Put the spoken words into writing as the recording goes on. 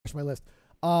to my list.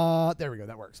 There we go.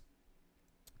 That works.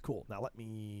 Cool. Now let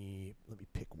me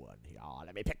pick one. Yeah,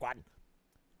 let me pick one.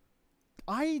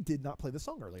 I did not play this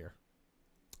song earlier.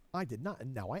 I did not,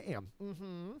 and now I am.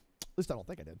 At least I don't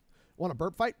think I did. Want a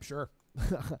burp fight? Sure.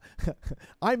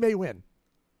 I may win.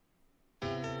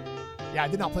 Yeah, I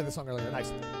did not play this song earlier.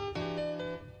 Nice.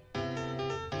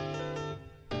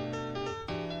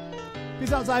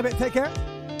 Peace out, Zybit. Take care.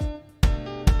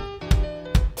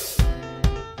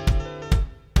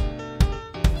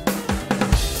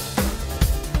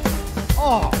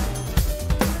 Oh.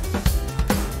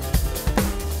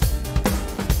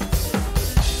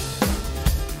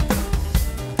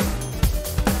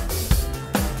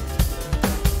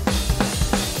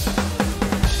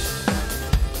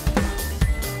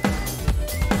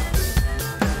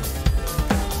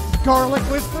 Garlic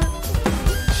Whisper?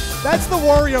 That's the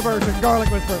Wario version, Garlic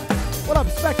Whisper. What up,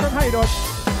 Spectrum? How you doing?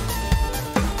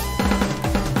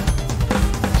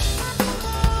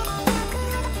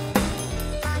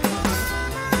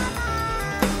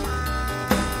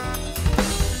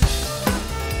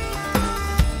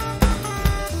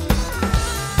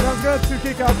 Sounds good,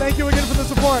 Tsukiko. Thank you again for the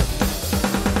support.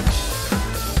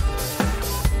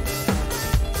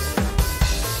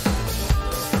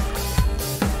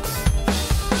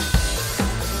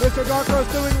 Mr. Dark Rose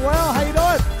doing well. How you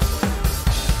doing?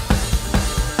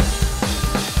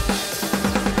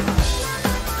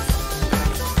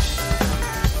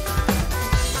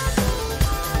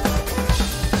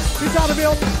 Peace out,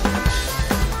 Emil.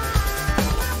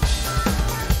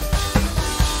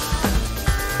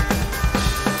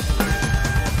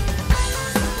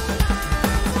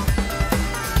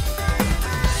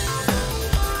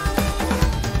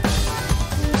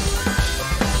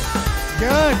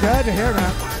 Good to hear,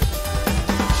 man.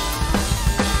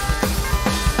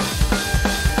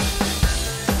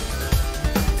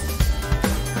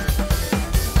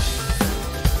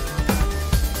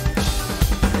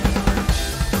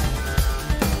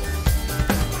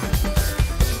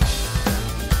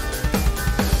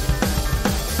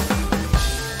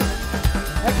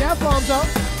 Heck yeah, Plum Zone.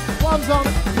 Plum Zone.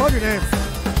 Love your name.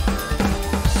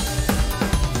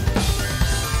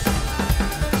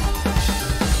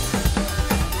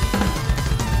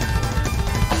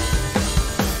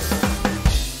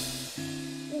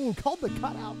 Called the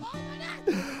cutout. Oh my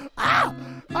god. Ah!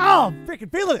 Oh, I'm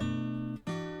freaking feeling it.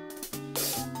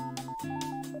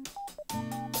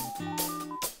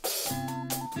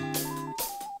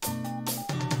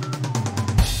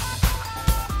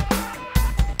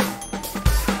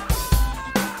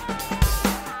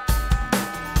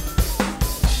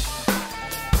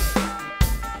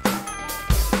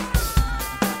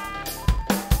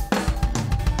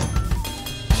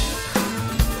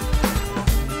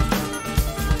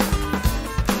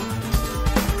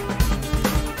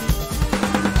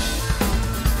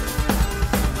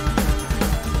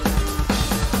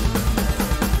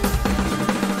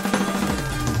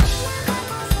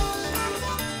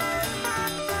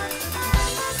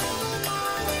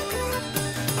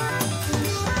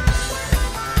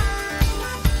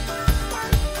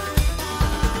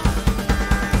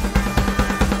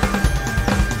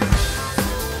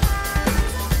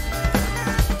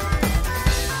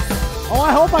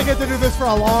 I hope I get to do this for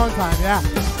a long time, yeah.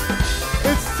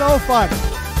 It's so fun.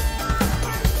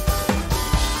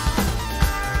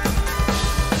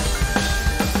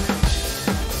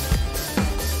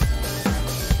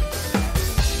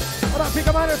 What up,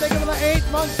 Pika Miner? Thank you for the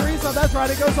 8 months resub. That's right,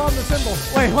 it goes on the symbol.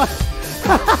 Wait, what?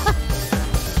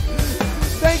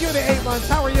 Thank you for the 8 months.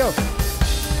 How are you?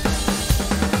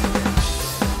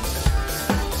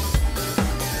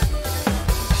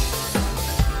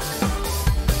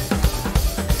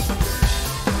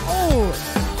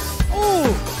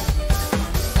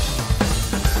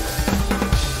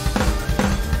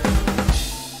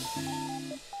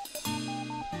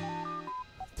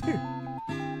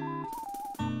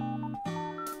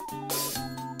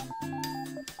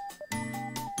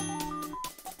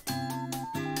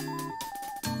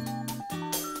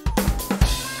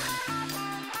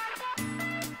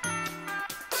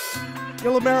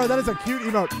 Yellowmero, that is a cute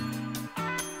emote.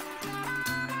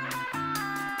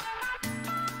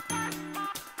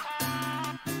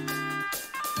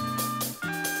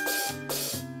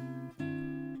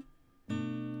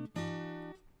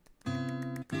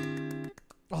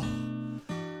 Oh,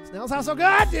 Snail sounds so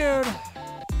good, dude.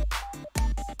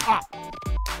 Ah.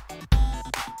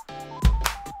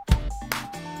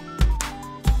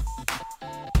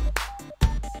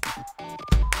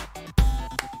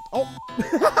 Oh.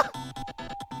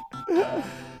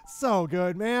 So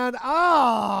good, man.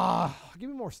 Ah, Give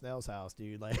me more Snail's House,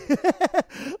 dude. Like,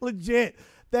 legit.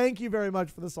 Thank you very much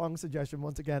for the song suggestion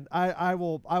once again. I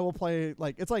will play,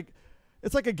 like, it's like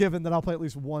a given that I'll play at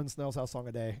least one Snail's House song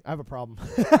a day. I have a problem.